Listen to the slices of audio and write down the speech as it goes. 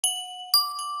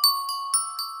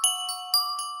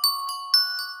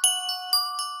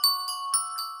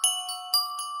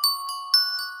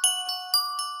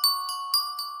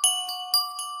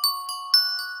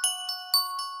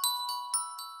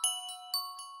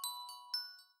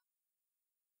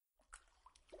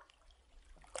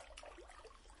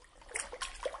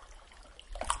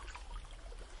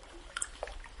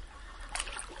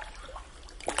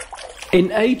In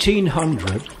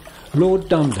 1800, Lord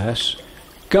Dundas,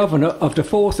 governor of the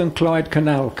Forth and Clyde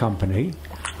Canal Company,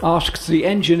 asked the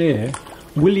engineer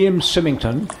William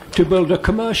Symington to build a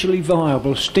commercially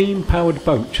viable steam-powered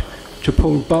boat to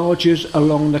pull barges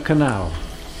along the canal.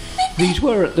 These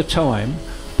were at the time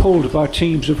pulled by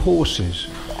teams of horses.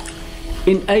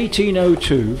 In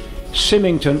 1802,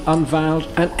 Symington unveiled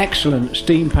an excellent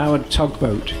steam-powered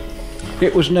tugboat.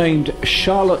 It was named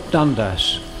Charlotte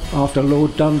Dundas, after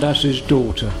Lord Dundas's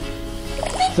daughter.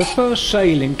 The first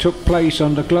sailing took place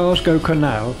on the Glasgow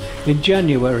Canal in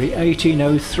January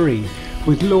 1803,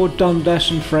 with Lord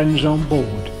Dundas and friends on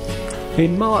board.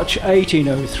 In March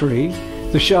 1803,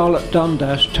 the Charlotte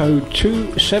Dundas towed two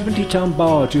 70-ton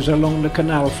barges along the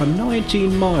canal for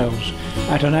 19 miles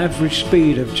at an average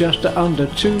speed of just under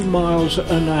 2 miles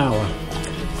an hour.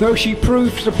 Though she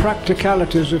proved the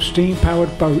practicalities of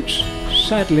steam-powered boats,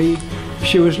 sadly,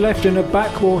 she was left in a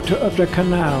backwater of the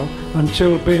canal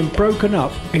until being broken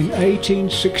up in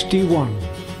 1861.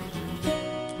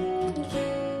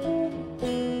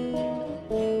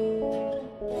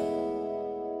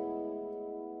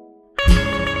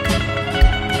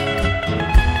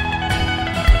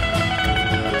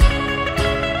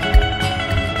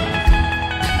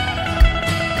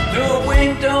 The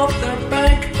wind off the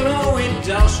bank blowing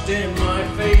dust in my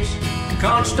face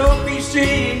can't stop me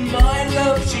seeing my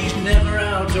love, she's never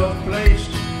out of place.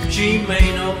 She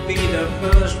may not be the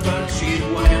first, but she's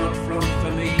way out front for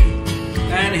me.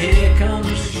 And here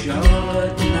comes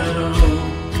Charlotte now.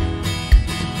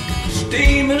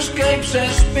 Steam escapes a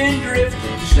spindrift,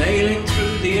 sailing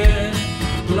through the air,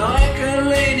 like a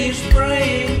lady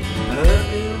spraying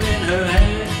perfume in her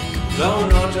hair. Though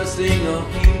not a thing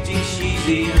of beauty, she's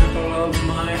the apple of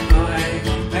my eye.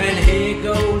 And here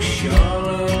goes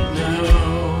Charlotte now.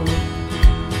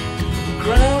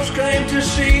 Crowds came to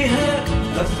see her,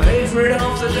 a favourite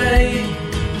of the day.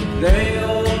 They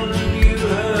all knew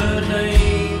her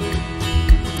name,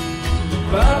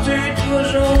 but it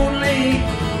was only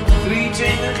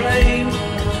fleeting acclaim.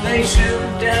 They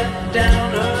soon damped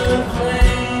down her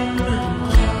flame.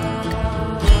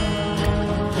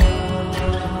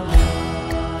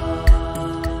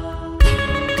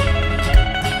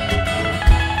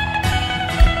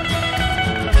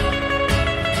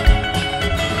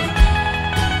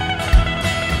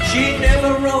 She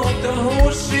never rode the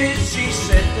horses, she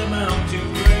set them out to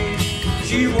graze.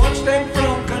 She watched them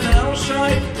from canal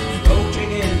side,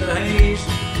 floating in the haze.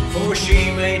 For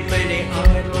she made many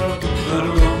idle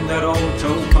along that old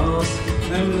towpath,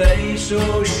 and they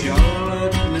saw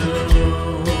Charlotte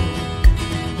now.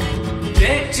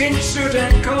 Decked in soot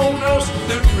and coal dust,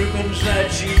 the ribbons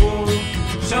that she wore,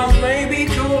 some maybe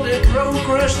called it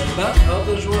progress, but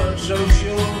others weren't so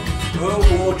sure. A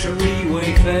watery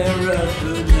wayfarer,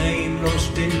 her name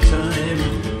lost in time,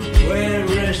 where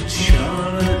rests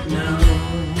Charlotte now?